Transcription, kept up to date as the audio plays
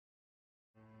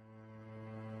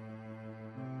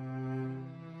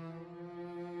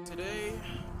Today,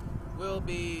 we'll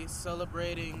be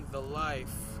celebrating the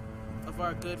life of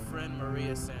our good friend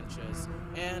Maria Sanchez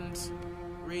and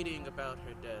reading about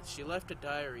her death. She left a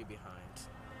diary behind,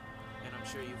 and I'm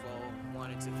sure you've all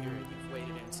wanted to hear it. You've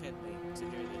waited intently to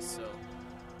hear this, so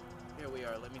here we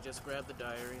are. Let me just grab the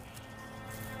diary.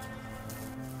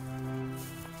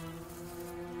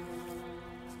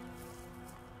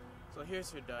 So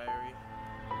here's her diary.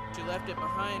 She left it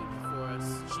behind for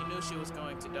us. She knew she was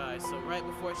going to die, so right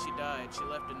before she died, she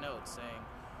left a note saying,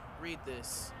 "Read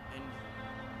this, and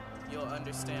you'll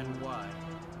understand why."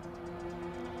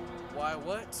 Why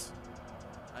what?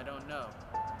 I don't know.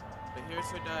 But here's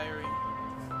her diary,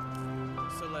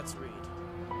 so let's read.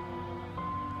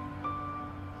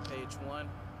 Page 1.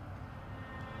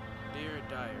 Dear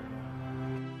Diary.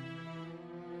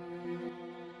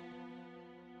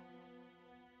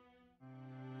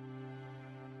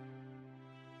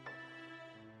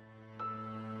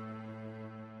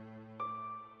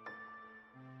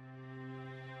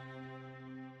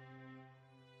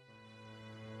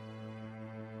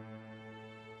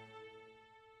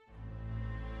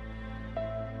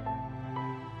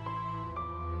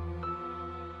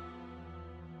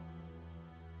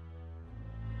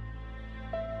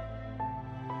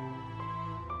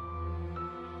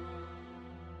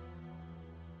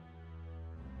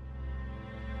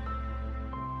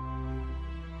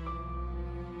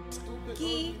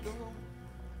 Geek.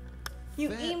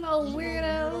 You emo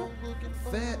weirdo.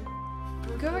 Fat.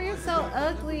 Girl, you're so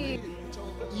ugly.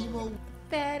 Emo.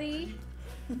 Fatty.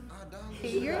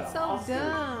 You're so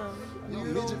dumb.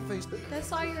 Midget face.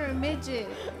 That's why you're a midget.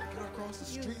 Get across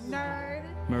the You street. nerd.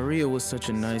 Maria was such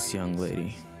a nice young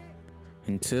lady.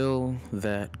 Until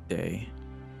that day,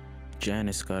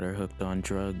 Janice got her hooked on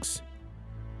drugs,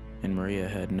 and Maria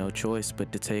had no choice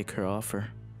but to take her offer.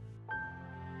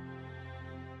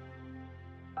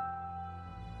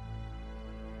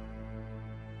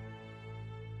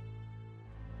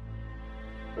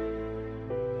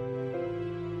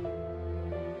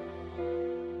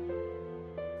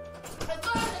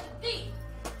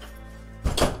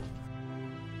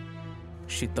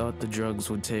 She thought the drugs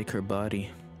would take her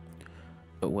body,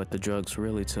 but what the drugs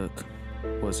really took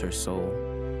was her soul.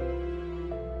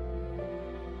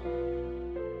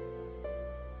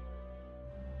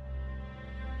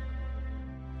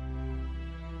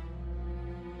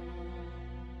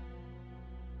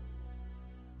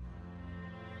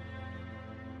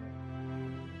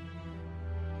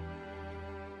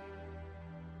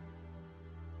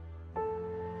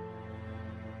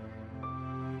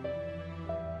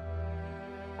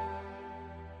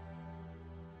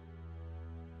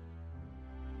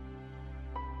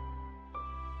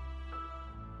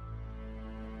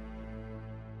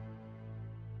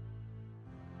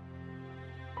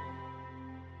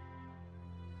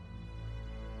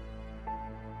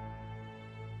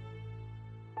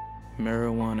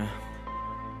 Marijuana.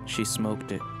 She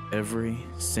smoked it every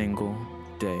single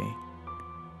day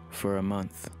for a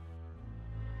month.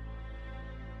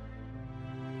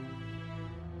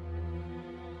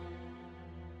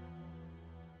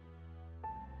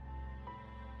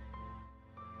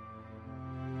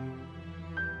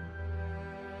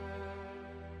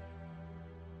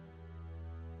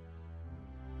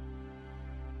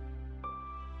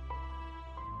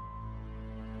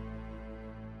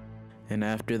 And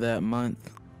after that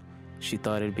month, she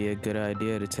thought it'd be a good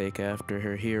idea to take after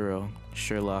her hero,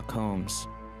 Sherlock Holmes.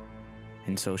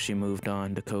 And so she moved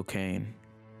on to cocaine.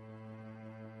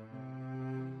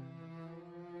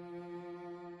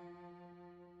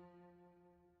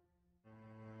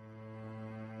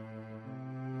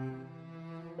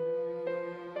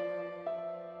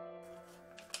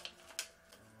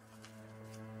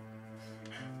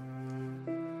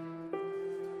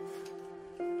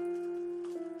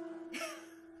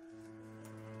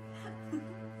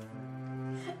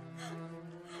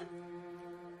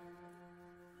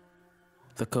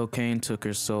 The cocaine took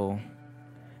her soul,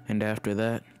 and after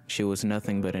that, she was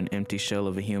nothing but an empty shell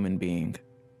of a human being.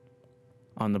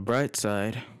 On the bright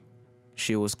side,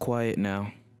 she was quiet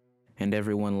now, and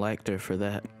everyone liked her for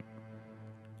that.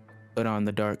 But on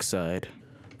the dark side,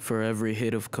 for every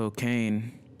hit of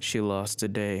cocaine, she lost a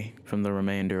day from the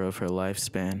remainder of her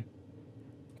lifespan,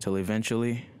 till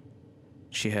eventually,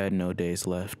 she had no days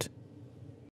left.